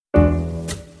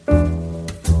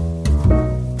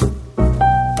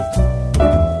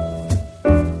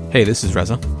Hey, this is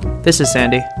Reza. This is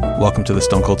Sandy. Welcome to the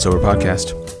Stone Cold Sober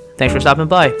Podcast. Thanks for stopping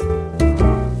by.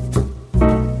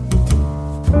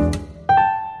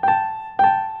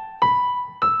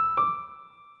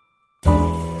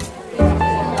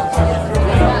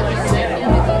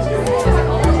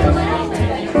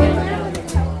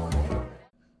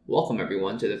 Welcome,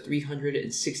 everyone, to the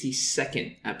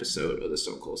 362nd episode of the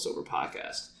Stone Cold Sober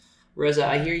Podcast. Reza,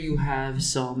 I hear you have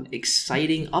some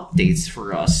exciting updates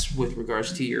for us with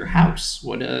regards to your house.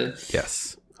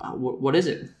 Yes. What is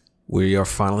it? We are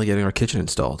finally getting our kitchen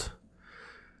installed.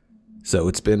 So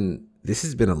this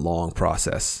has been a long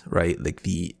process, right? Like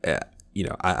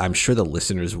I'm sure the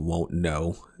listeners won't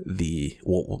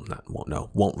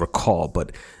recall,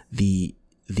 but the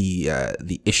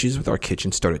issues with our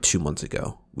kitchen started 2 months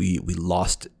ago. We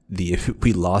lost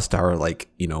our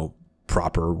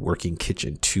proper working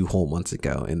kitchen 2 whole months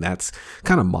ago, and that's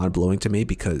kind of mind-blowing to me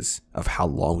because of how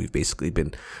long we've basically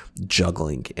been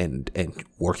juggling and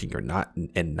working or not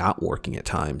and not working at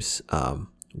times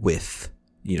with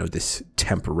this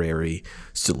temporary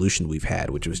solution we've had,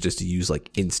 which was just to use like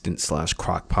instant /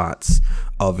 crock pots,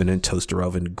 oven and toaster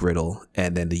oven, griddle,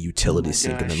 and then the utility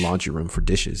sink and the laundry room for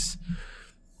dishes.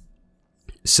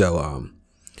 So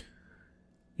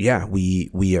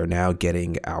we are now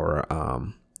getting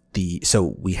our we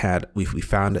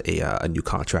found a new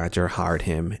contractor, hired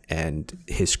him, and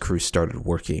his crew started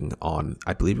working on,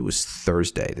 I believe it was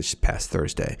this past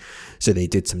Thursday. So they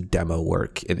did some demo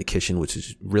work in the kitchen, which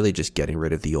is really just getting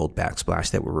rid of the old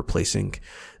backsplash that we're replacing.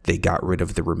 They got rid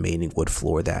of the remaining wood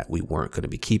floor that we weren't going to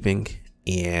be keeping,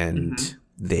 and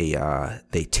they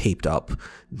taped up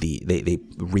they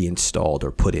reinstalled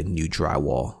or put in new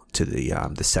drywall to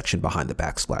the section behind the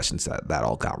backsplash, since that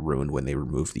all got ruined when they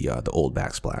removed the old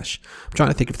backsplash. I'm trying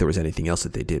to think if there was anything else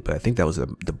that they did, but I think that was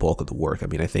the bulk of the work. I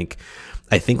mean, I think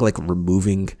like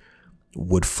removing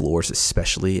wood floors,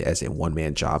 especially as a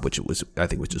one-man job, which was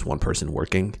just one person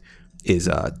working, is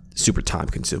super time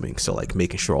consuming. So like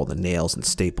making sure all the nails and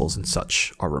staples and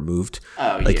such are removed.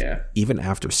 Even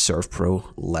after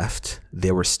ServPro left,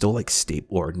 there were still like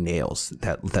staple or nails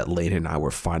that Lane and I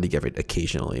were finding every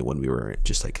occasionally when we were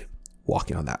just like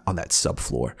walking on that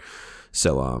subfloor.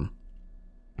 So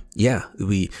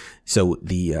the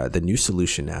new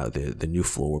solution now, the new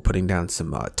floor, we're putting down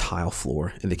some tile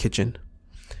floor in the kitchen.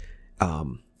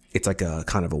 It's like a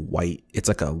kind of a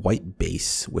white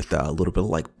base with a little bit of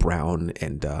like brown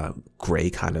and gray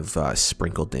kind of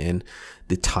sprinkled in.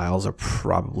 The tiles are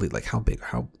probably like, how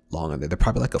long are they? They're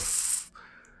probably like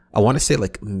I want to say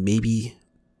like maybe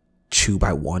 2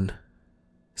 by 1,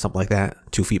 something like that.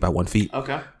 2 feet by 1 feet.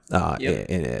 Okay.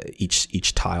 In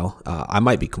each tile. I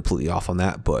might be completely off on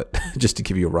that, but just to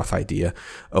give you a rough idea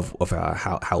of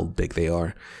how big they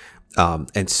are.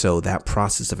 And so that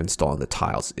process of installing the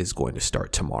tiles is going to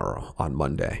start tomorrow on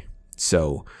Monday.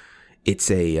 So it's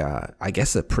I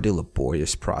guess a pretty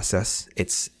laborious process.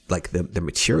 It's like the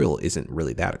material isn't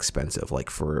really that expensive. Like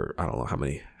for, I don't know how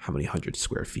many 100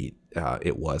 square feet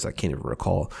it was. I can't even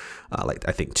recall. Like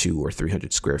I think 200 or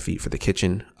 300 square feet for the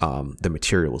kitchen. The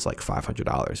material was like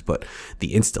 $500, but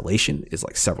the installation is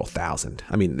like several thousand.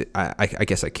 I mean, I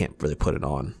guess I can't really put it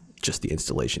on just the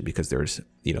installation because there's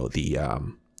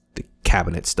the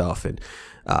cabinet stuff and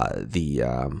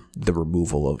the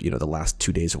removal of the last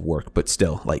 2 days of work, but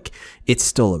still, like, it's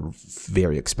still a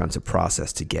very expensive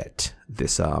process to get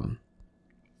this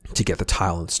to get the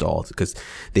tile installed, because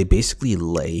they basically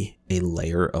lay a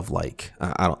layer of like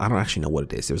I don't actually know what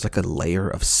it is. There's like a layer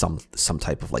of some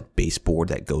type of like baseboard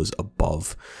that goes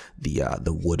above the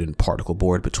wooden particle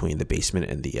board between the basement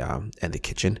and the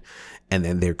kitchen, and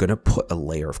then they're gonna put a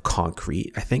layer of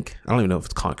concrete. I don't even know if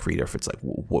it's concrete or if it's like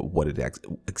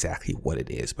exactly what it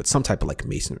is, but some type of like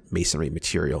masonry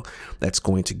material that's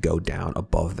going to go down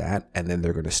above that, and then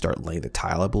they're going to start laying the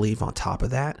tile, I believe, on top of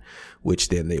that, which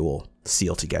then they will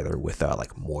seal together with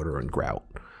like mortar and grout.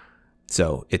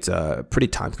 So it's a pretty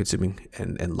time consuming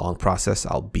and long process.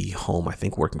 I'll be home, I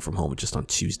think, working from home just on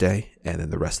Tuesday, and then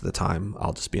the rest of the time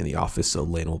I'll just be in the office. So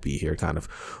Lane will be here kind of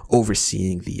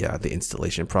overseeing the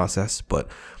installation process. But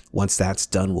once that's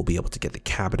done, we'll be able to get the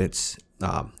cabinets,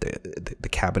 the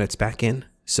cabinets back in.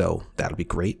 So that'll be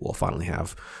great. We'll finally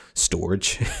have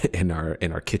storage in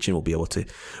our kitchen. We'll be able to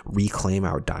reclaim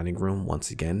our dining room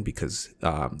once again, because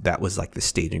that was like the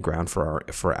staging ground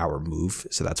for our move.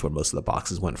 So that's where most of the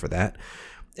boxes went for that.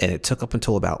 And it took up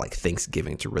until about like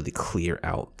Thanksgiving to really clear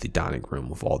out the dining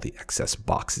room of all the excess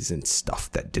boxes and stuff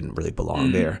that didn't really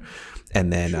belong there.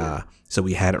 And then so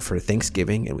we had it for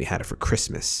Thanksgiving and we had it for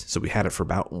Christmas. So we had it for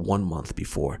about 1 month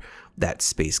before that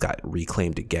space got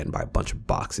reclaimed again by a bunch of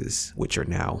boxes, which are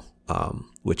now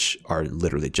which are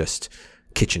literally just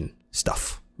kitchen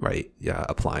stuff, right? Yeah,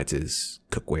 appliances,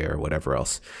 cookware, whatever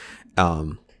else.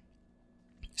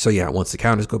 So yeah, once the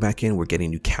counters go back in, we're getting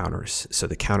new counters. So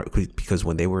the counter, because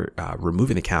when they were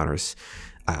removing the counters,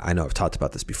 I know I've talked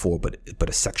about this before, but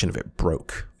a section of it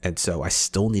broke, and so I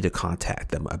still need to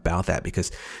contact them about that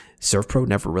because ServPro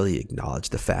never really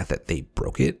acknowledged the fact that they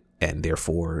broke it, and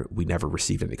therefore we never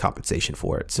received any compensation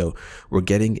for it. So we're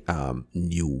getting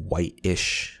new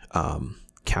white-ish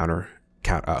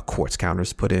quartz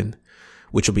counters put in,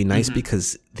 which will be nice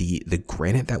because the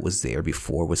granite that was there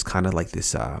before was kind of like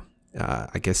this.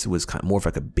 I guess it was kind of more of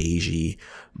like a beigey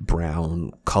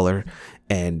brown color,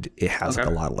 and it has like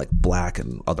a lot of like black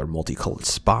and other multicolored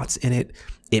spots in it.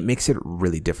 It makes it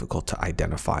really difficult to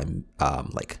identify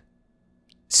like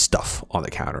stuff on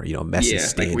the counter, messes,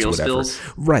 stains, like whatever. Spills.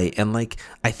 Right. And like,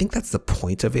 I think that's the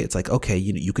point of it. It's like, okay,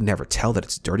 you can never tell that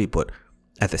it's dirty, but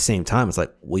at the same time, it's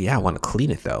like, well, yeah, I want to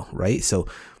clean it though. Right. So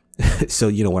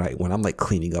when I'm like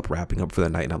cleaning up, wrapping up for the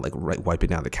night, and I'm like wiping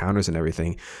down the counters and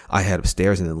everything, I head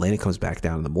upstairs, and then Lena comes back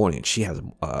down in the morning, and she has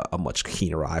a much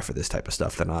keener eye for this type of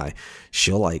stuff than I.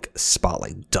 She'll like spot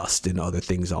like dust and other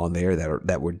things on there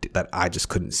that I just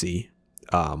couldn't see.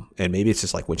 And maybe it's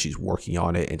just like when she's working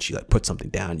on it and she like puts something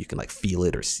down, you can like feel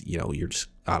it, or you're just,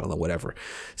 I don't know, whatever.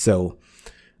 So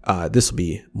this will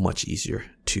be much easier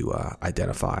to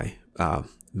identify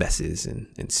messes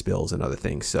and spills and other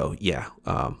things. So yeah,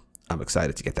 I'm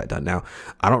excited to get that done. Now,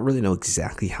 I don't really know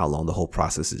exactly how long the whole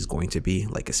process is going to be,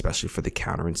 like especially for the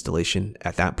counter installation.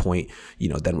 At that point,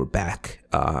 then we're back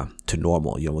to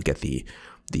normal. We'll get the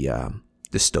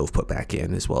stove put back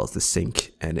in as well as the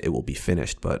sink, and it will be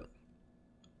finished. But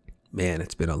man,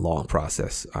 it's been a long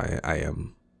process. I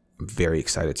am very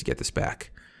excited to get this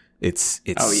back. It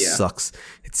sucks.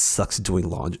 It sucks doing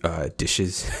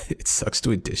dishes. It sucks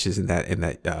doing dishes in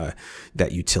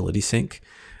that utility sink.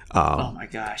 Oh my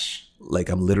gosh! Like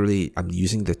I'm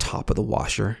using the top of the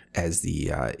washer as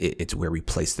it's where we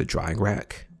place the drying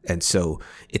rack, and so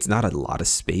it's not a lot of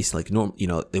space. Like you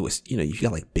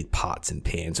got like big pots and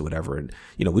pans or whatever, and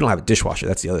we don't have a dishwasher.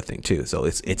 That's the other thing too. So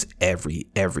it's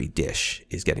every dish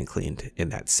is getting cleaned in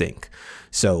that sink.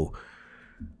 So,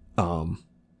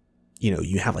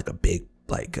 you have like a big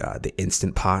the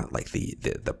Instant Pot, like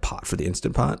the pot for the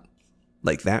Instant Pot.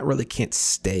 Like that really can't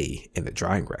stay in the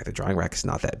drying rack. The drying rack is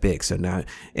not that big. So now,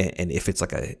 and if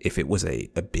it was a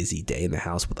busy day in the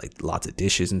house with like lots of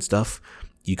dishes and stuff,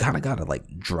 you kind of got to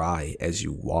like dry as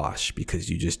you wash because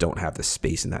you just don't have the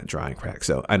space in that drying rack.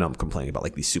 So I know I'm complaining about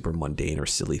like these super mundane or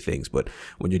silly things, but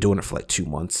when you're doing it for like 2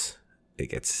 months,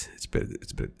 it's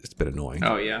been annoying.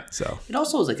 Oh yeah. So it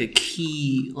also is like a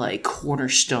key like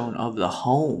cornerstone of the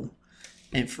home,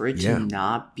 and for it to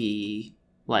not be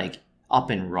like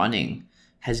up and running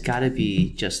has got to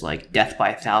be just like death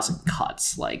by 1,000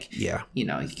 cuts. Like, you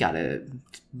got to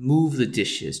move the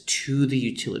dishes to the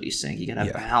utility sink. You got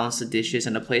to balance the dishes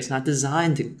in a place not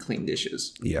designed to clean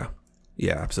dishes. Yeah.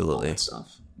 Yeah, absolutely. All that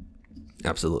stuff.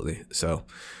 Absolutely. So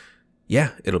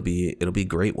yeah, it'll be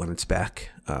great when it's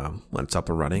back, when it's up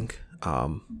and running.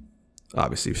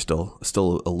 Obviously we're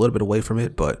still a little bit away from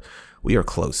it, but we are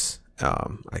close.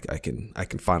 I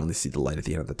can finally see the light at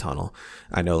the end of the tunnel.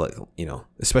 I know, like,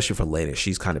 especially for Lena,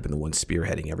 she's kind of been the one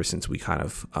spearheading ever since we kind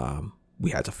of,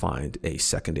 we had to find a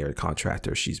secondary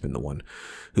contractor. She's been the one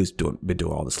who's been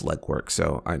doing all this legwork.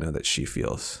 So I know that she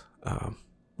feels,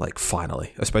 like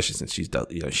finally, especially since she's done,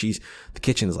 the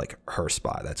kitchen is like her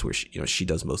spot. That's where she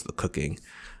does most of the cooking.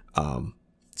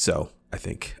 So I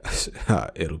think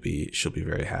she'll be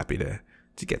very happy to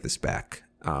get this back.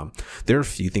 There are a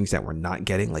few things that we're not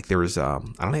getting. Like there was, I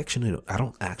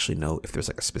don't actually know if there's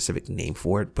like a specific name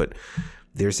for it, but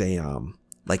there's a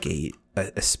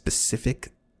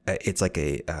specific, it's like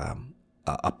a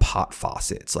pot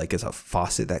faucet. It's a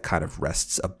faucet that kind of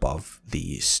rests above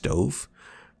the stove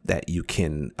that you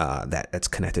can, that's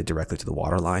connected directly to the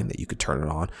water line that you could turn it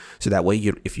on. So that way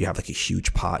if you have like a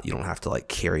huge pot, you don't have to like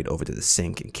carry it over to the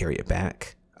sink and carry it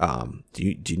back.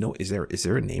 Do you know, is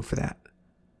there a name for that?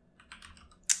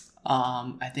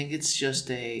 I think it's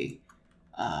just a.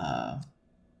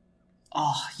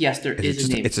 Yes, there is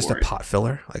a name. It's just for a pot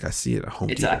filler. Like I see it at Home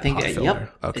Depot. I think pot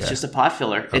filler. Okay. It's just a pot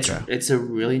filler. Okay. It's a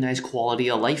really nice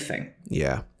quality of life thing.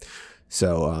 Yeah.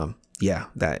 So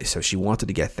so she wanted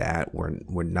to get that.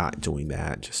 We're not doing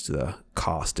that, just the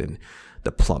cost and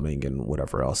the plumbing and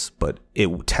whatever else. But it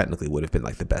technically would have been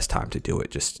like the best time to do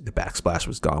it. Just the backsplash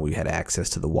was gone. We had access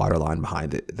to the water line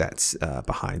behind it. That's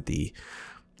behind the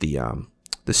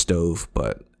stove,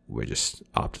 but we just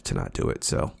opted to not do it.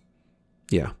 So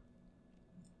yeah,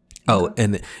 Oh,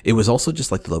 and it was also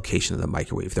just like the location of the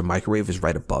microwave. The microwave is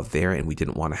right above there, and we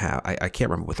didn't want to have. I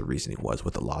can't remember what the reasoning was,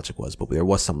 what the logic was, but there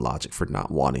was some logic for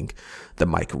not wanting the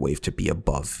microwave to be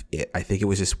above it. I think it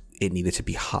was just it needed to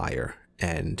be higher,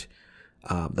 and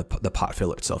the pot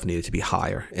filler itself needed to be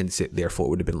higher, and so, therefore it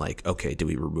would have been like, okay, do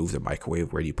we remove the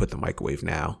microwave? Where do you put the microwave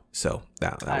now? So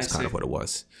that was kind of what it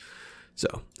was.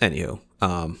 So anywho,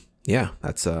 yeah,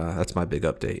 that's my big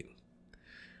update.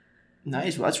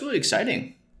 Nice. Well, that's really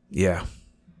exciting. Yeah.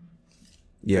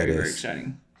 Yeah, very, it is. Very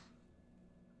exciting.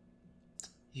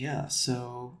 Yeah,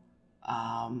 so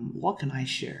what can I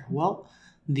share? Well,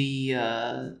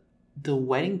 the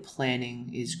wedding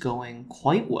planning is going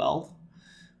quite well.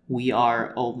 We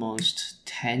are almost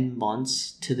 10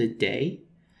 months to the day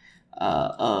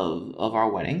of our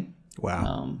wedding.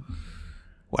 Wow.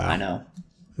 Wow. I know.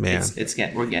 Man. We're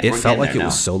it felt like it now.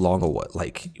 was so long ago.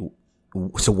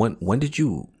 So when did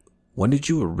you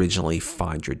originally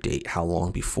find your date? How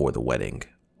long before the wedding?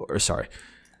 Or sorry.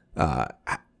 A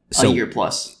year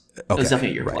plus. Okay, it was definitely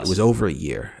a year right. plus. It was over a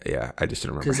year. Yeah, I just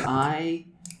didn't remember. Because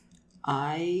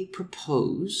I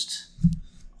proposed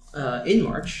in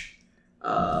March,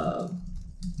 on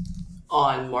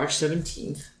March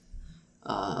 17th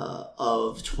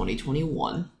of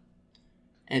 2021.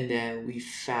 And then we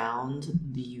found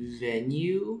the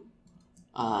venue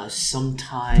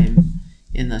sometime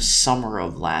in the summer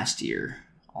of last year,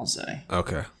 I'll say.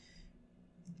 Okay.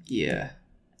 Yeah.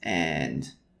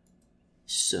 And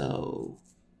so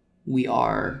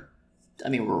we're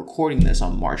recording this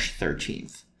on March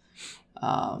 13th.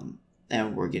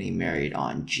 And we're getting married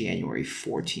on January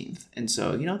 14th. And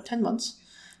so, 10 months.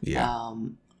 Yeah.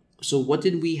 So what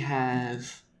did we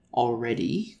have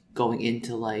already going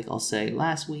into, I'll say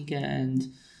last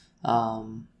weekend?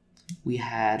 We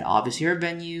had obviously our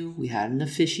venue. We had an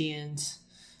officiant.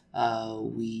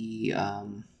 We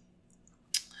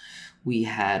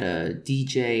had a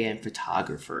DJ and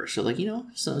photographer. So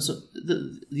so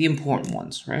the important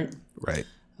ones, right? Right.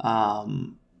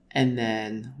 And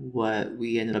then what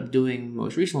we ended up doing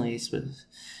most recently,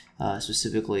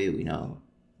 specifically,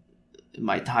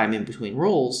 my time in between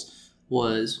roles,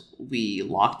 was we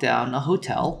locked down a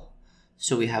hotel.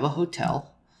 So we have a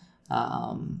hotel.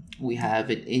 We have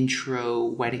an intro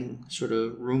wedding sort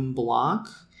of room block,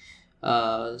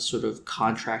 sort of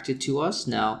contracted to us.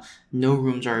 Now, no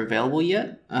rooms are available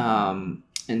yet.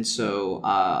 And so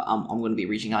I'm going to be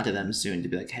reaching out to them soon to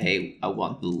be like, hey, I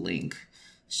want the link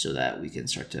so that we can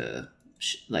start to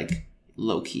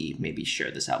low-key maybe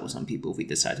share this out with some people if we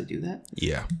decide to do that.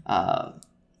 Yeah.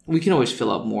 We can always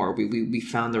fill up more. We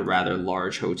found a rather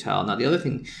large hotel. Now, the other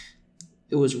thing,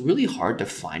 it was really hard to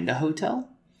find a hotel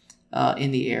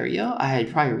in the area. I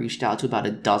had probably reached out to about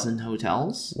a dozen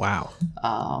hotels. Wow.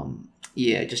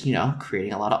 Yeah, just,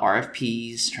 creating a lot of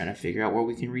RFPs, trying to figure out where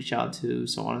we can reach out to,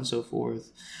 so on and so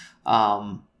forth.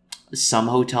 Some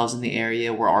hotels in the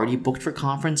area were already booked for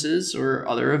conferences or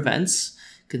other events,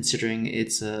 considering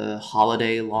it's a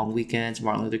holiday, long weekend, it's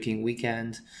Martin Luther King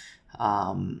weekend.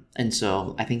 And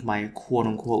so I think my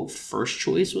quote-unquote first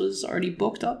choice was already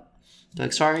booked up.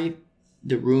 Sorry,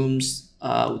 the room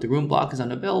block is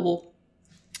unavailable,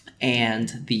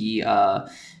 and the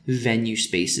venue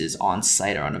spaces on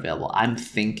site are unavailable. I'm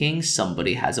thinking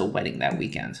somebody has a wedding that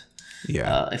weekend.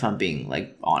 Yeah. If I'm being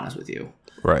honest with you.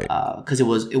 Right. Because it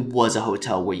was a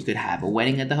hotel where you could have a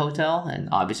wedding at the hotel, and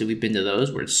obviously we've been to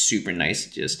those where it's super nice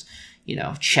to just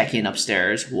check in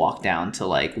upstairs, walk down to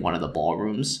one of the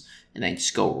ballrooms, and then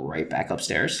just go right back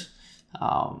upstairs,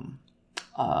 and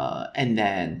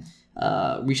then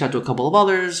reach out to a couple of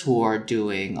others who are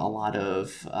doing a lot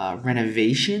of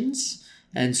renovations,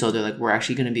 and so they're we're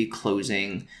actually going to be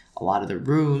closing a lot of the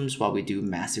rooms while we do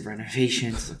massive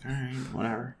renovations. All right,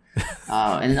 whatever.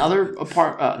 And then other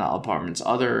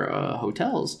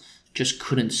hotels just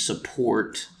couldn't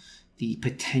support the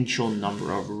potential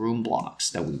number of room blocks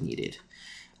that we needed.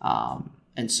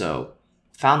 And so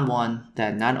found one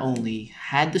that not only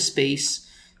had the space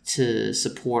to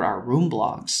support our room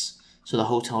blocks, so the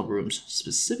hotel rooms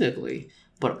specifically,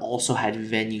 but also had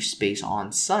venue space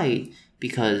on site,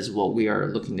 because what we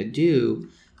are looking to do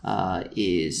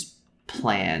is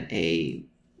plan a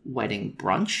wedding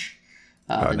brunch.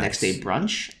 The next day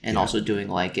brunch, and also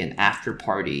doing an after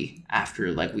party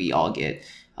after we all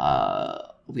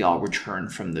return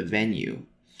from the venue,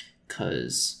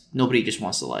 because nobody just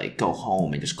wants to go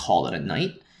home and just call it a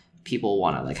night. People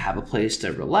want to have a place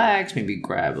to relax, maybe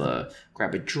grab a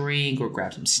drink or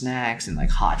grab some snacks and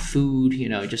hot food,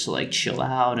 just to chill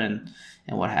out and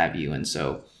what have you. And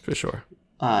so for sure,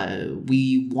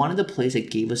 we wanted a place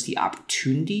that gave us the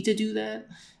opportunity to do that,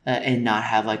 and not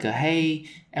have like a, hey,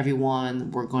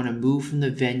 everyone, we're going to move from the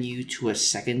venue to a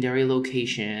secondary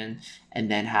location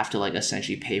and then have to like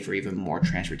essentially pay for even more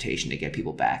transportation to get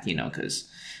people back, because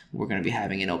we're going to be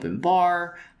having an open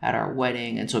bar at our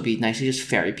wedding. And so it'd be nice to just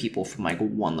ferry people from like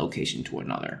one location to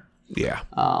another. Yeah.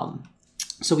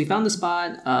 So we found the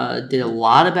spot, did a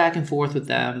lot of back and forth with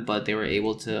them, but they were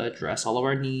able to address all of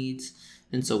our needs.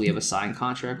 And so we have a signed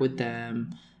contract with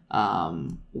them.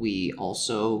 We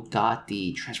also got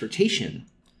the transportation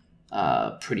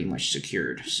pretty much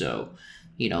secured. So,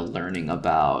 learning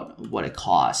about what it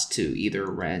costs to either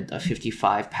rent a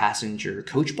 55 passenger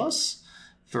coach bus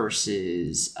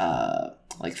versus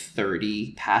like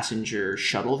 30 passenger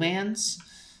shuttle vans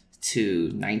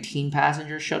to 19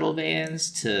 passenger shuttle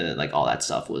vans to like all that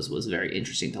stuff was very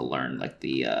interesting to learn, like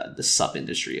the sub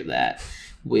industry of that.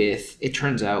 It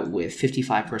turns out with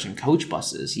 55 person coach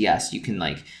buses, yes, you can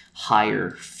like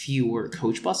hire fewer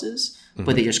coach buses,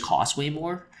 but they just cost way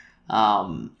more.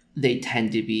 They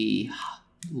tend to be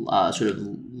sort of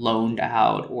loaned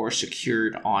out or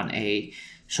secured on a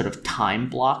sort of time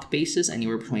block basis,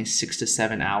 anywhere between 6 to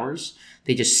 7 hours.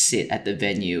 They just sit at the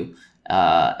venue,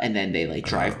 and then they like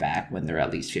drive back when they're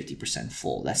at least 50%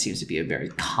 full. That seems to be a very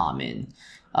common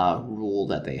rule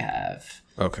that they have.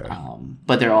 Okay.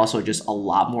 But they're also just a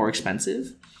lot more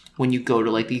expensive. When you go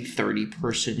to like the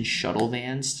 30-person shuttle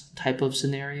vans type of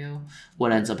scenario,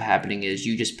 what ends up happening is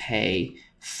you just pay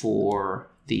for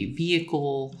the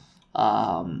vehicle,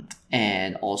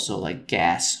 and also like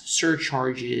gas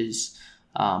surcharges,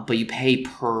 but you pay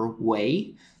per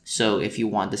way. So if you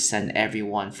want to send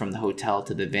everyone from the hotel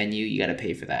to the venue, you got to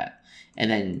pay for that.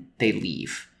 And then they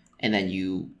leave. And then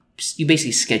you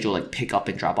basically schedule like pick up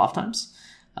and drop off times.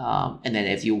 And then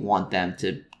if you want them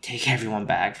to take everyone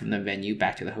back from the venue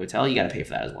back to the hotel, you got to pay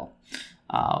for that as well.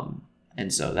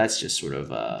 And so that's just sort of,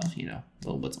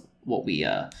 what we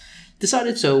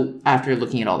decided. So after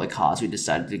looking at all the costs, we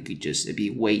decided it'd be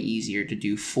way easier to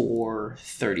do 4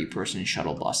 30-person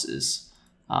shuttle buses.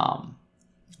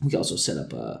 We also set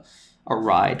up a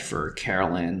ride for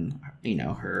Carolyn,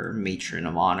 her matron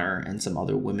of honor, and some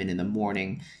other women in the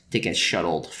morning to get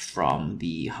shuttled from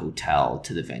the hotel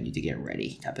to the venue to get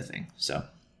ready, type of thing. So,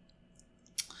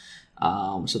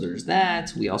 so there's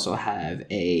that. We also have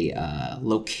a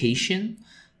location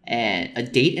and a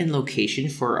date and location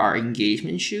for our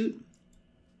engagement shoot.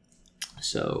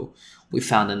 So we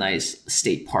found a nice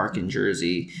state park in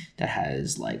Jersey that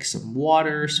has like some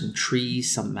water, some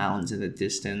trees, some mountains in the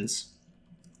distance.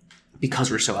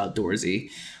 Because we're so outdoorsy,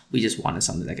 we just wanted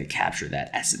something that could capture that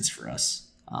essence for us.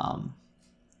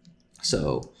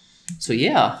 So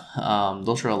yeah,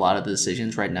 those are a lot of the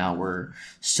decisions. Right now, we're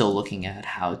still looking at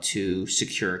how to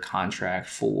secure a contract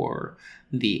for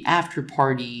the after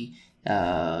party.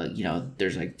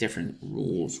 There's like different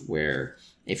rules where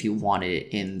if you want it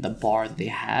in the bar that they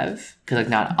have, because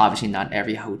like not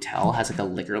every hotel has like a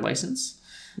liquor license,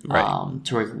 right,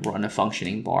 to like run a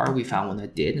functioning bar. We found one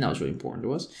that did, and that was really important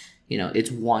to us.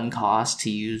 It's one cost to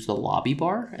use the lobby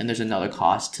bar, and there's another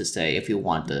cost to say if you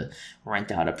want to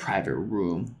rent out a private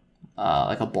room,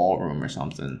 like a ballroom or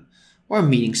something, or a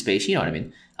meeting space, you know what I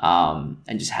mean,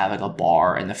 and just have like a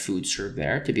bar and the food served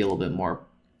there to be a little bit more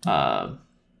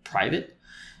private.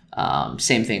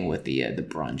 Same thing with the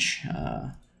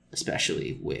brunch,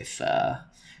 especially with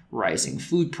rising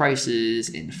food prices,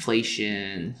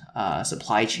 inflation,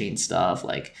 supply chain stuff.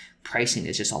 Like pricing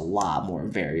is just a lot more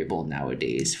variable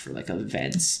nowadays for like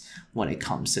events when it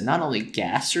comes to not only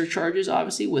gas surcharges,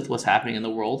 obviously with what's happening in the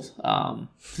world.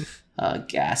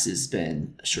 Gas has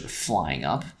been sort of flying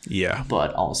up. Yeah.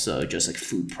 But also just like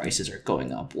food prices are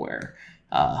going up where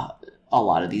a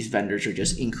lot of these vendors are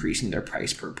just increasing their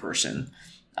price per person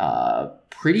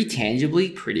pretty tangibly,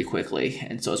 pretty quickly.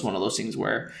 And so it's one of those things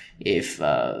where if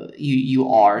you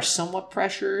are somewhat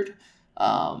pressured,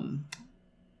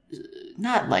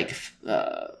 not like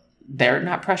they're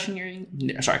not pressuring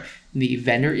you. Sorry, the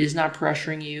vendor is not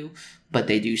pressuring you, but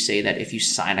they do say that if you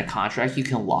sign a contract, you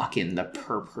can lock in the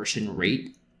per person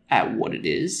rate at what it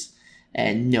is.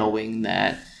 And knowing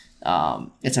that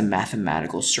it's a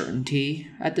mathematical certainty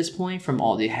at this point from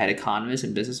all the head economists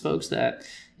and business folks that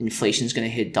inflation is going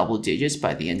to hit double digits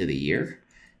by the end of the year,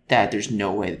 that there's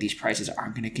no way that these prices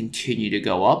aren't going to continue to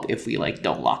go up if we like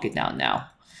don't lock it down now.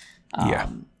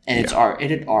 And it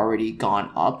had already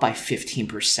gone up by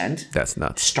 15%. That's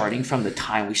nuts. Starting from the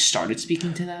time we started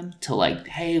speaking to them to like,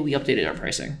 hey, we updated our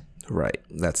pricing. Right.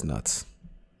 That's nuts.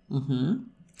 Mm-hmm.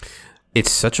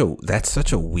 That's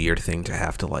such a weird thing to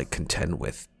have to like contend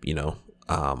with,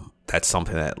 That's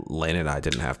something that Lynn and I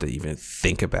didn't have to even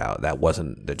think about.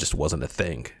 That just wasn't a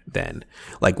thing then.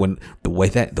 Like when the way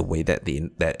that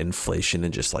that inflation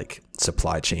and just like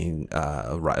supply chain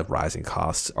rising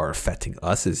costs are affecting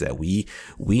us is that we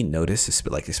notice,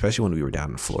 like especially when we were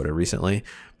down in Florida recently,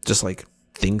 just like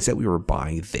things that we were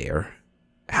buying there,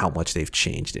 how much they've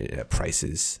changed in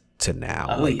prices to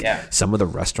now. Some of the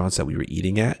restaurants that we were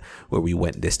eating at where we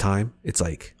went this time, it's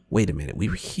like, wait a minute, we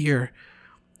were here.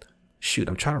 Shoot,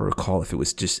 I'm trying to recall if it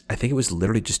was I think it was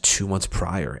literally just 2 months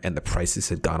prior, and the prices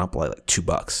had gone up like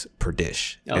 $2 per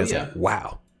dish. And it's like,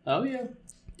 wow. Oh, yeah.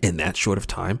 In that short of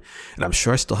time. And I'm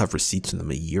sure I still have receipts from them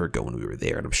a year ago when we were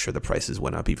there, and I'm sure the prices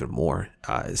went up even more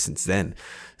since then.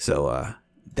 So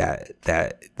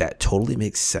that totally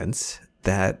makes sense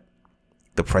that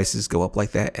the prices go up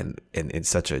like that and in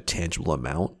such a tangible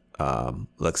amount,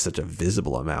 like such a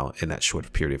visible amount in that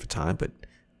short period of time. But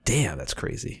damn, that's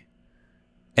crazy.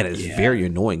 And it's very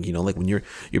annoying, like when you're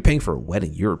paying for a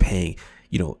wedding, you're paying,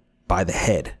 by the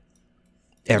head.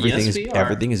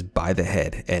 Everything is by the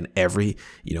head, and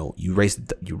you raise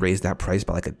that price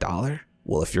by like $1.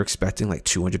 Well, if you're expecting like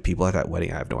 200 people at that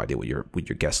wedding, I have no idea what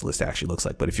your guest list actually looks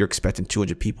like. But if you're expecting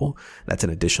 200 people, that's an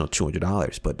additional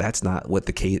 $200. But that's not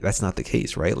the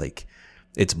case, right? Like,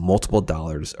 it's multiple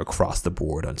dollars across the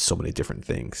board on so many different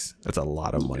things. That's a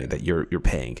lot of money that you're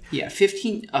paying. Yeah,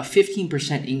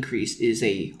 15% increase is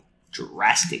a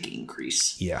drastic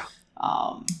increase. Yeah.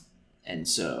 And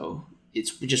so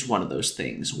it's just one of those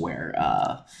things where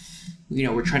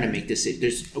we're trying to make this.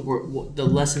 The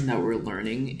lesson that we're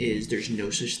learning is there's no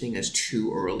such thing as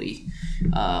too early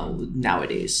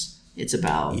nowadays. It's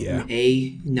about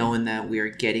knowing that we are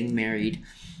getting married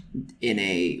in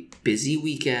a busy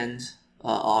weekend.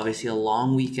 Obviously a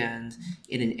long weekend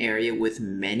in an area with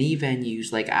many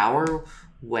venues. Like our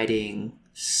wedding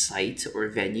site or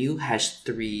venue has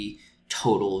 3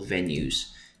 total venues.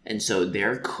 And so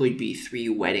there could be 3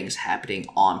 weddings happening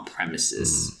on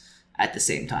premises at the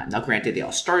same time. Now, granted, they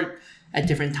all start at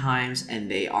different times and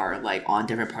they are like on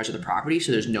different parts of the property.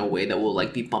 So there's no way that we'll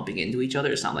like be bumping into each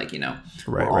other. It's not like,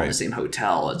 we're all in the same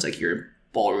hotel. It's like you're in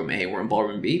ballroom A, we're in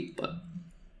ballroom B. But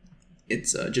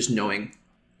it's just knowing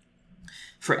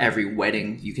for every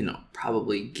wedding, you can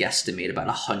probably guesstimate about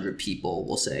 100 people,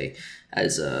 we'll say,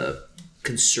 as a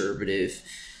conservative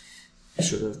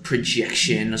sort of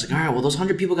projection. I was like, all right, well, those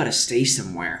 100 people got to stay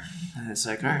somewhere. And it's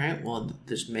like, all right, well,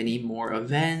 there's many more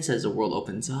events as the world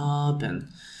opens up.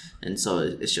 And so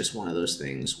it's just one of those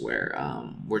things where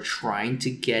we're trying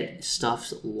to get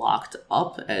stuff locked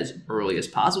up as early as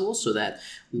possible so that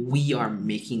we are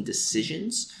making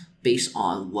decisions based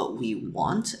on what we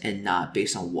want and not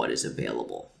based on what is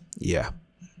available. Yeah.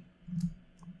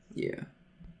 Yeah.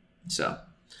 So,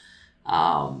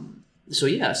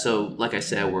 so like I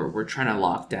said, we're trying to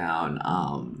lock down.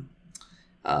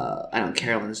 I know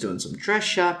Carolyn's doing some dress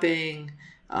shopping.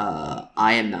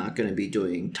 I am not going to be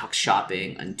doing tux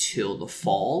shopping until the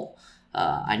fall.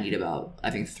 I need about, I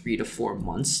think, 3 to 4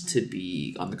 months to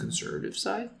be on the conservative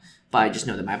side. But I just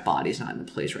know that my body's not in the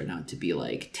place right now to be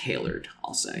like tailored,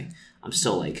 I'll say. I'm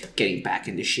still like getting back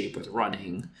into shape with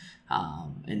running.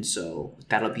 And so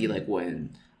that'll be like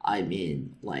when I'm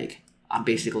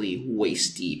basically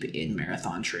waist deep in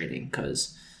marathon training,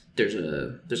 because there's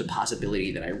a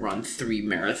possibility that I run 3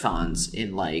 marathons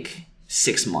in like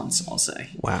 6 months, I'll say.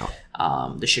 Wow.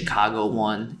 The Chicago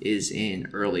one is in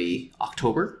early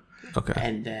October. Okay.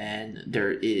 And then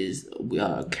there is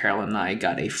Carolyn and I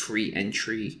got a free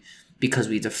entry because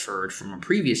we deferred from a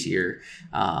previous year.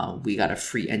 We got a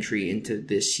free entry into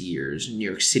this year's New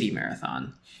York City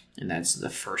Marathon. And that's the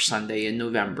first Sunday in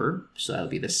November. So that'll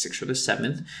be the 6th or the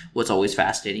 7th. What's always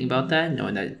fascinating about that,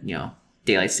 knowing that,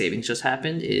 daylight savings just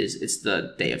happened, is it's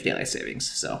the day of daylight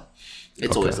savings. So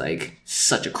it's always like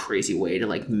such a crazy way to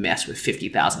like mess with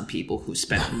 50,000 people who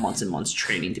spent months and months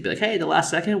training to be like, hey, the last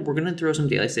second, we're going to throw some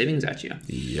daylight savings at you.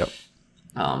 Yep.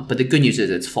 But the good news is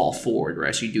it's fall forward,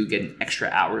 right? So you do get an extra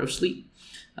hour of sleep,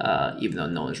 even though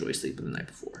no one's really sleeping the night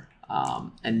before.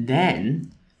 And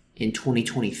then in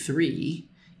 2023,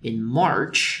 in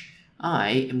March, I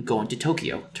am going to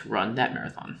Tokyo to run that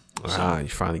marathon. So, you're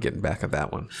finally getting back at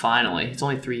that one. Finally. It's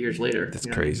only 3 years later. That's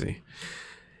crazy.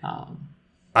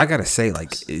 I got to say,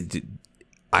 like,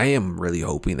 I am really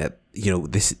hoping that,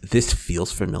 this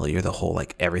feels familiar, the whole,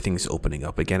 like, everything's opening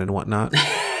up again and whatnot,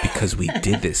 because we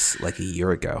did this, like, a year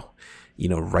ago,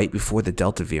 right before the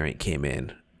Delta variant came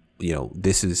in.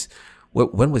 This is...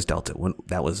 When was Delta? When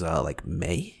that was like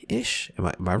May-ish? Am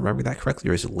I remembering that correctly,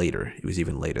 or is it later? It was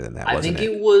even later than that. I think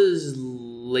it was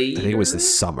later. I think it was the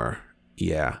summer.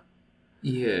 Yeah.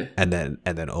 Yeah. And then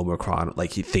Omicron,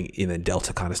 like you think, and then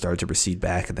Delta kind of started to recede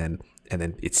back, and then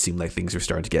it seemed like things were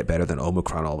starting to get better. Then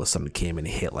Omicron all of a sudden came and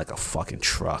hit like a fucking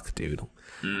truck, dude.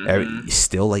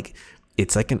 Still, like,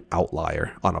 it's like an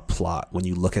outlier on a plot when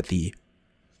you look at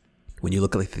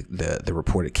like the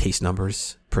reported case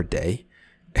numbers per day,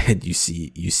 and you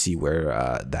see where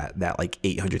that like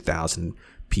 800,000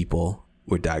 people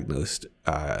were diagnosed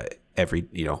every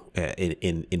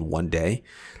in one day.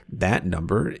 That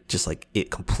number just like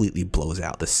it completely blows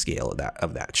out the scale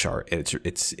of that chart, and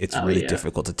it's really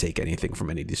difficult to take anything from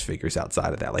any of these figures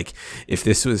outside of that. Like if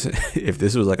this was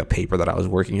like a paper that I was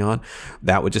working on,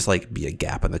 that would just like be a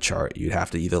gap in the chart. You'd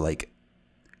have to either like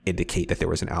indicate that there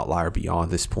was an outlier beyond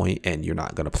this point and you're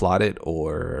not going to plot it,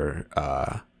 or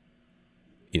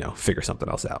figure something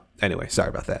else out. Anyway, sorry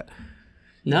about that.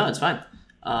 No, it's fine.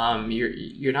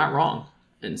 You're not wrong,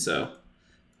 and so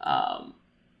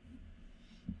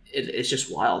it's just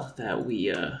wild that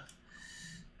we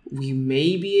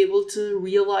may be able to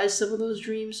realize some of those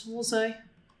dreams, we'll say.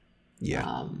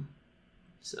 Yeah.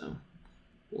 So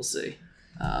we'll see.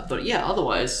 But yeah,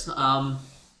 otherwise,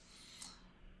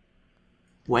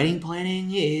 wedding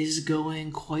planning is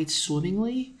going quite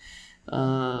swimmingly,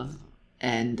 and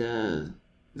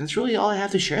that's really all I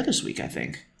have to share this week, I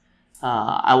think.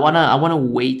 I wanna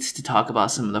wait to talk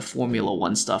about some of the Formula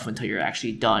One stuff until you're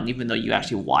actually done. Even though you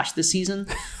actually watched the season,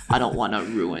 I don't want to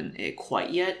ruin it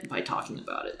quite yet by talking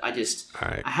about it. I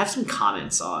have some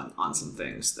comments on some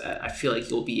things that I feel like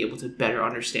you'll be able to better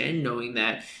understand, knowing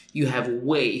that you have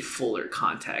way fuller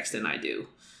context than I do.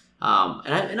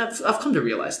 And I've come to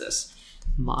realize this.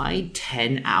 My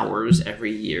 10 hours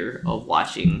every year of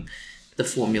watching the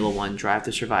Formula One Drive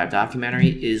to Survive documentary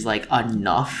is like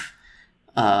enough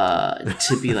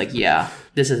to be like, yeah,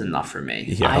 this is enough for me.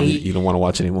 Yeah, you don't want to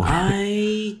watch anymore.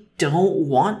 I don't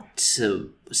want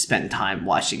to spend time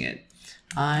watching it.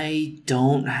 I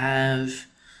don't have,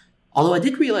 although I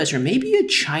did realize there may be a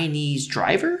Chinese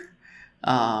driver.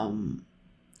 I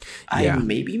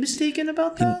may be mistaken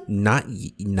about that. Not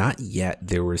yet.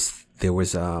 There was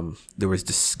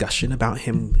discussion about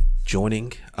him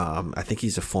joining. I think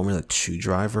he's a Formula 2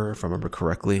 driver, if I remember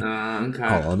correctly.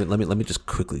 Okay. Oh, let me just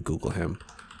quickly Google him.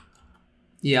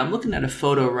 Yeah, I'm looking at a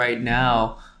photo right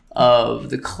now of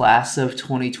the class of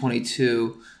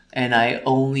 2022, and I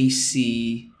only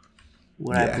see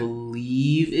what I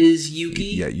believe is Yuki.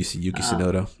 Yeah, you see Yuki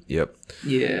Tsunoda. Yep.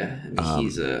 Yeah,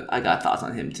 I got thoughts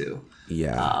on him too.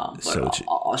 Yeah. But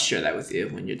I'll share that with you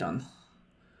when you're done.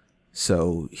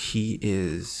 So he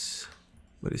is,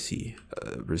 what is he?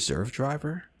 A reserve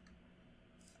driver?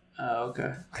 Oh,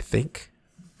 okay. I think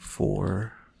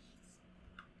for.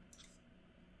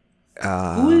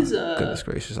 Who is goodness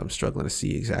gracious, I'm struggling to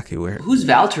see exactly where. Who's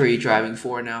Valtteri driving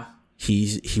for now?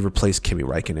 He replaced Kimi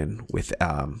Räikkönen with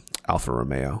Alfa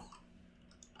Romeo.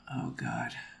 Oh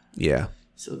God. Yeah.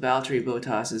 So Valtteri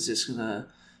Bottas is just gonna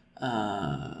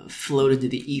float into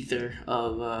the ether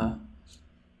of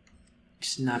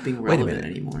just not being relevant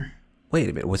anymore. Wait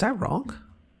a minute, was I wrong?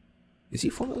 Is he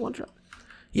Formula One driver?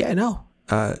 Yeah, no.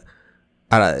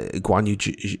 Guan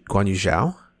Yu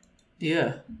Zhao.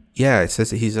 Yeah. Yeah, it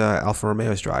says that he's Alfa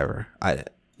Romeo's driver. I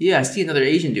see another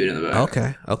Asian dude in the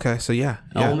back. Okay, so yeah.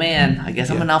 Oh man, I guess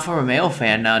I'm an Alfa Romeo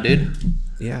fan now, dude.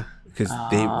 Yeah, because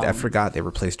I forgot they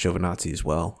replaced Giovinazzi as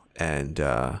well, and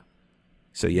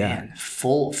so yeah, man,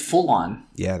 full on.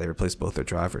 Yeah, they replaced both their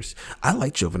drivers. I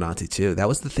like Giovinazzi too. That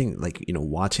was the thing. Like,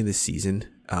 watching this season,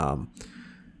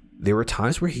 there were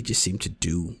times where he just seemed to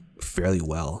do fairly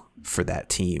well for that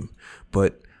team,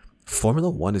 but Formula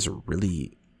One is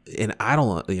really. And I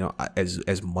don't,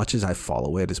 as much as I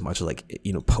follow it, as much as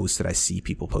posts that I see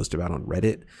people post about on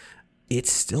Reddit,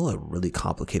 it's still a really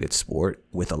complicated sport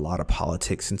with a lot of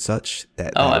politics and such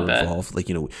that are involved. Like,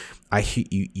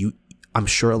 I'm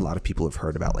sure a lot of people have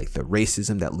heard about like the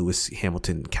racism that Lewis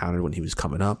Hamilton encountered when he was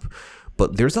coming up,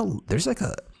 but there's like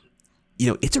a,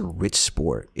 it's a rich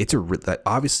sport. It's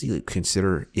obviously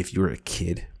consider if you're a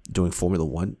kid doing Formula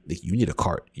One, like you need a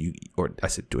kart.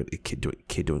 A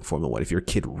kid doing Formula One. If you're a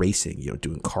kid racing,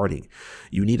 doing karting,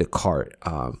 you need a kart.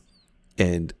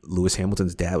 And Lewis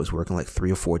Hamilton's dad was working like 3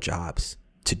 or 4 jobs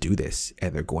to do this,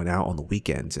 and they're going out on the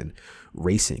weekends and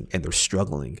racing, and they're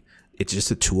struggling. It's just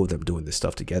the two of them doing this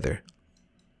stuff together.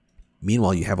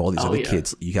 Meanwhile, you have all these other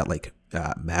kids. You got like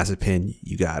Mazepin,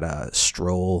 you got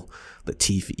Stroll,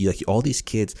 Latifi, like all these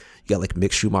kids. You got like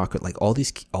Mick Schumacher, like all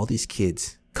these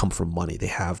kids come from money. They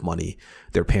have money.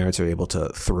 Their parents are able to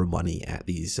throw money at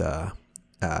these to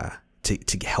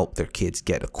help their kids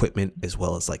get equipment as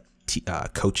well as like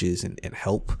coaches and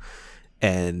help.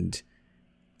 And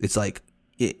it's like,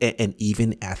 and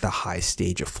even at the high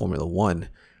stage of Formula One,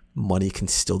 money can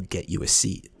still get you a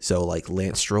seat. So like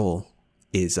Lance Stroll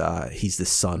is he's the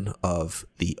son of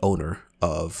the owner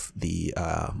of the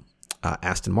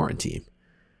Aston Martin team.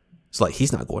 So like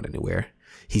he's not going anywhere.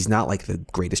 He's not like the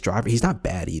greatest driver. He's not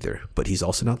bad either, but he's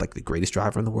also not like the greatest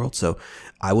driver in the world. So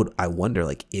I wonder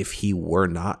like if he were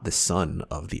not the son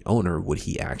of the owner, would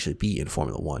he actually be in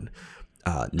Formula One?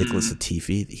 Nicholas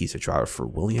Latifi, he's a driver for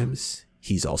Williams.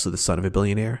 He's also the son of a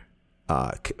billionaire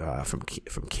from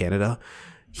Canada.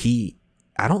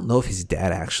 I don't know if his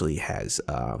dad actually has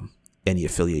any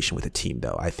affiliation with the team,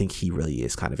 though. I think he really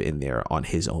is kind of in there on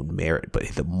his own merit, but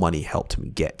the money helped him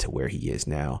get to where he is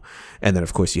now. And then,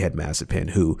 of course, you had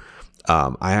Mazepin, who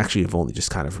I actually have only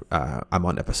just kind of I'm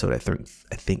on episode I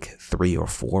think 3 or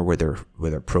 4 where they're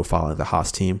profiling the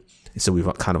Haas team, so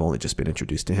we've kind of only just been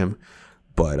introduced to him,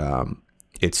 but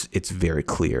it's very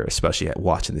clear, especially at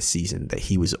watching the season, that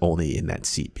he was only in that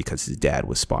seat because his dad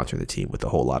was sponsoring the team with a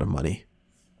whole lot of money.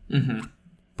 Mm-hmm.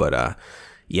 But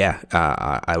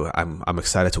I'm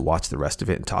excited to watch the rest of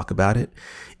it and talk about it.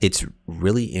 It's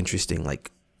really interesting.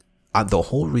 Like the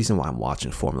whole reason why I'm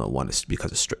watching Formula One is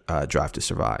because of Drive to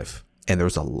Survive, and there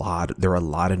are a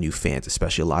lot of new fans,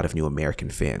 especially a lot of new American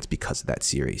fans, because of that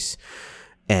series.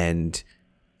 And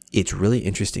it's really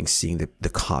interesting seeing the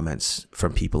comments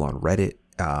from people on Reddit,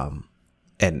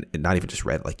 and not even just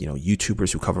Reddit, like,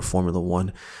 YouTubers who cover Formula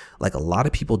One. Like a lot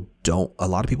of people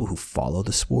who follow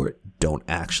the sport don't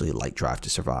actually like Drive to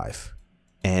Survive.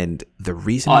 And the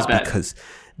reason is because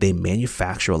they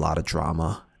manufacture a lot of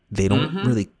drama. They don't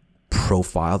really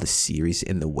profile the series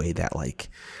in the way that like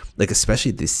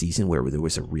especially this season where there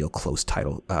was a real close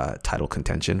title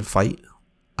contention fight.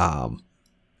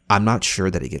 I'm not sure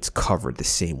that it gets covered the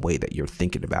same way that you're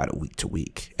thinking about it week to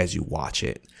week as you watch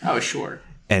it. Oh, sure.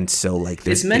 And so like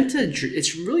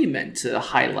it's really meant to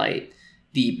highlight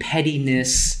the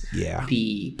pettiness,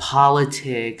 the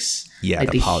politics,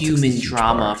 like the human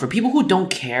drama for people who don't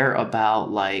care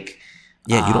about like.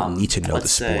 Yeah, you don't need to know the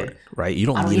sport, right? You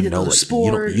don't need to know the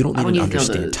sport. You don't need to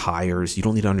understand tires. You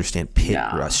don't need to understand pit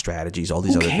strategies, all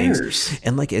these other things.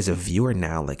 And like as a viewer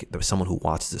now, like someone who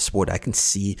watches the sport,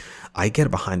 I get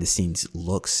behind the scenes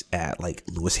looks at like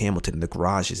Lewis Hamilton in the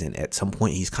garages, and at some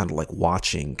point he's kind of like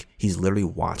he's literally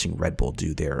watching Red Bull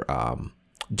do their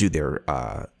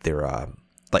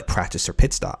like practice or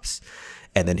pit stops.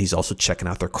 And then he's also checking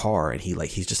out their car, and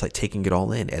he's just like taking it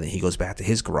all in. And then he goes back to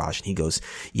his garage and he goes,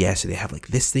 yeah, so they have like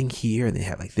this thing here and they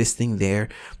have like this thing there.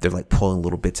 They're like pulling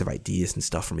little bits of ideas and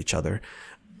stuff from each other.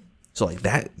 So like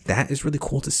that is really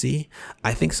cool to see.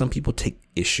 I think some people take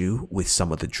issue with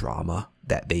some of the drama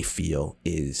that they feel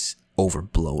is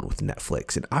overblown with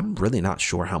Netflix. And I'm really not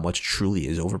sure how much truly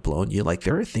is overblown.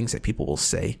 There are things that people will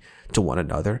say to one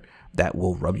another that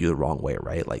will rub you the wrong way,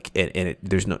 right? Like,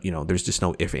 there's just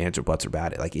no ifs, ands, or buts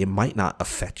about it. Like, it might not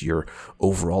affect your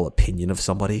overall opinion of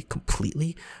somebody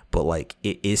completely, but like,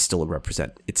 it's still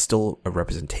a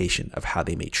representation of how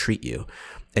they may treat you.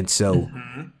 And so,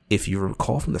 if you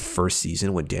recall from the first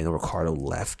season when Daniel Ricciardo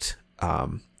left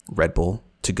Red Bull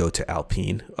to go to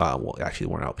Alpine, well, actually,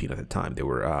 they weren't Alpine at the time; they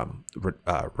were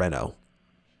Renault.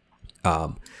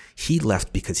 He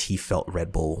left because he felt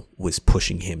Red Bull was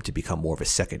pushing him to become more of a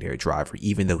secondary driver.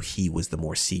 Even though he was the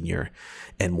more senior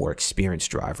and more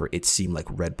experienced driver, it seemed like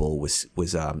Red Bull was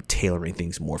tailoring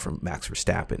things more for Max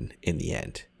Verstappen in the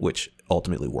end, which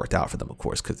ultimately worked out for them, of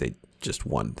course, because they just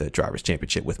won the Drivers'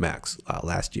 Championship with Max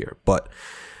last year. But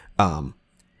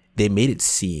they made it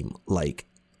seem like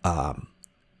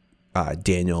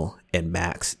Daniel and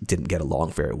Max didn't get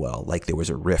along very well. Like there was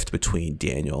a rift between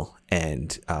Daniel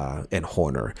and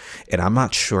Horner, and I'm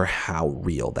not sure how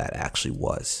real that actually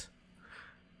was.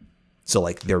 So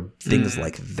like there are things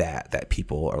like that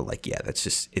people are like, yeah,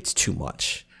 it's too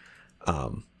much.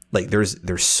 Like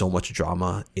there's so much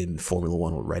drama in Formula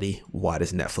One already. Why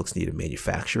does Netflix need to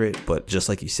manufacture it? But just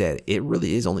like you said, it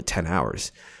really is only 10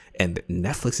 hours. And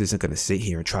Netflix isn't going to sit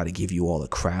here and try to give you all the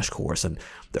crash course and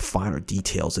the finer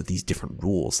details of these different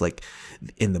rules. Like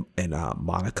in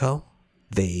Monaco,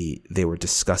 they were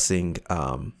discussing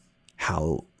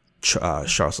how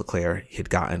Charles Leclerc had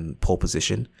gotten pole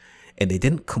position, and they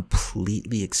didn't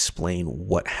completely explain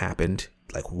what happened,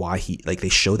 like why they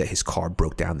showed that his car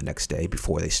broke down the next day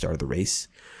before they started the race.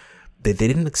 They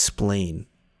didn't explain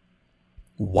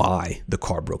why the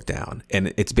car broke down,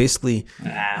 and it's basically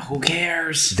who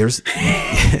cares? There's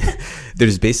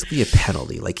basically a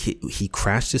penalty. Like he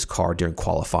crashed his car during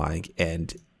qualifying,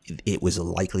 and it was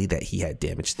likely that he had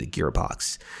damage to the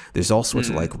gearbox. There's all sorts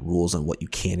of like rules on what you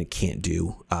can and can't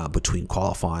do between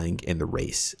qualifying and the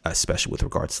race, especially with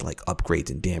regards to like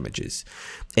upgrades and damages.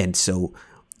 And so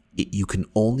you can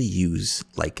only use,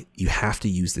 like, you have to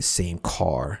use the same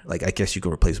car. Like, I guess you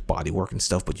can replace bodywork and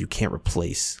stuff, but you can't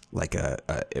replace like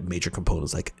a major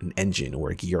components like an engine or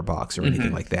a gearbox or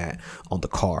anything like that on the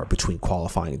car between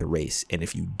qualifying and the race. And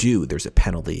if you do, there's a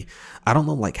penalty. I don't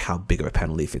know like how big of a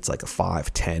penalty, if it's like a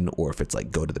 5, 10, or if it's like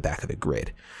go to the back of the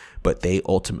grid. But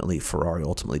Ferrari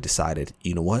ultimately decided,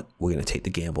 you know what, we're going to take the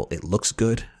gamble. It looks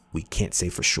good. We can't say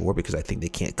for sure because I think they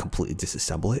can't completely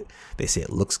disassemble it. They say it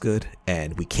looks good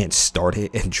and we can't start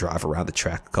it and drive around the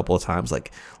track a couple of times.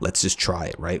 Like, let's just try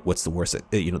it, right? What's the worst?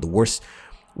 The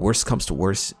worst comes to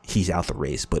worst, he's out the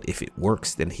race. But if it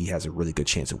works, then he has a really good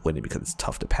chance of winning because it's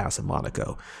tough to pass in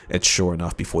Monaco. And sure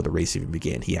enough, before the race even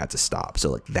began, he had to stop.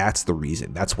 So like, that's the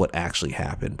reason. That's what actually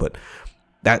happened. But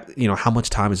that, how much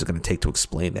time is it going to take to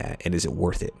explain that? And is it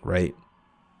worth it, right?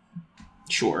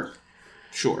 Sure.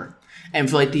 And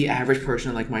for like the average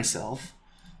person like myself,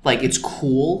 like it's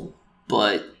cool,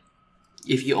 but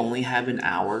if you only have an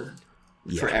hour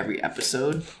for every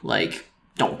episode, like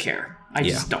don't care. I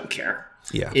just don't care.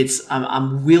 Yeah.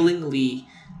 I'm willingly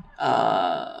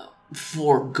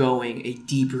foregoing a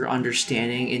deeper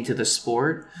understanding into the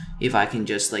sport if I can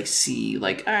just like see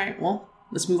like, all right, well,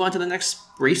 let's move on to the next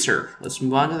racer. Let's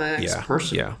move on to the next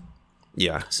person.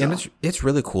 Yeah, so. And it's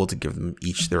really cool to give them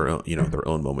each their own, their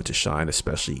own moment to shine,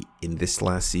 especially in this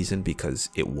last season, because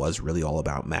it was really all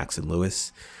about Max and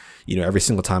Lewis. Every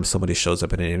single time somebody shows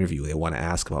up in an interview, they want to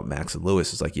ask about Max and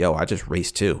Lewis. It's like, yo, I just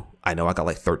raced too. I know I got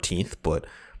like 13th, but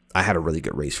I had a really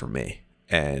good race for me,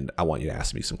 and I want you to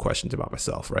ask me some questions about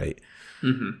myself, right?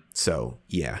 Mm-hmm. So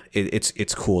yeah,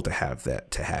 it's cool to have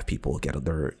that, to have people get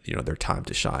their their time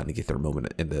to shine and get their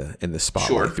moment in the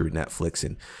spotlight through Netflix,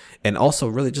 and also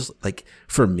really just like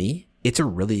for me,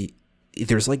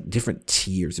 there's like different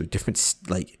tiers or different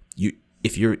like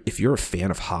if you're a fan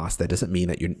of Haas, that doesn't mean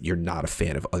that you're not a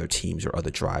fan of other teams or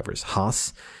other drivers.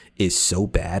 Haas is so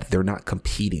bad, they're not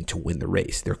competing to win the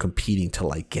race, they're competing to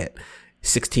like get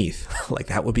 16th. Like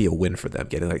that would be a win for them,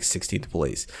 getting like 16th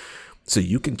place. So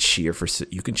you can cheer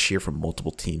for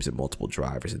multiple teams and multiple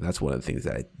drivers, and that's one of the things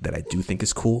that I do think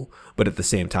is cool. But at the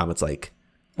same time, it's like,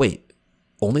 wait,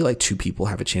 only like 2 people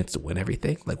have a chance to win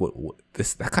everything. Like what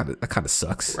that kind of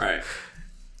sucks, right?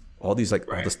 All these all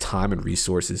this time and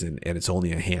resources, and it's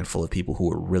only a handful of people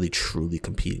who are really truly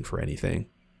competing for anything.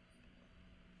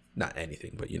 Not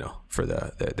anything, but for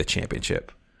the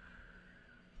championship.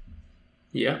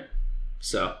 Yeah.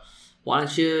 So. Why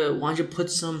don't you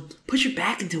put your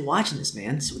back into watching this,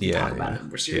 man, so we can talk about it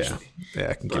more seriously. Yeah,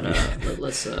 I can give you. But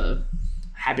let's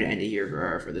happy to end it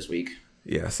here for this week.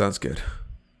 Yeah, sounds good.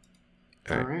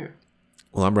 All right.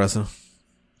 Well, I'm Reza.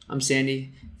 I'm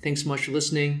Sandy. Thanks so much for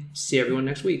listening. See everyone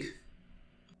next week.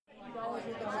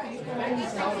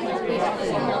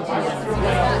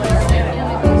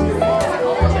 Yeah.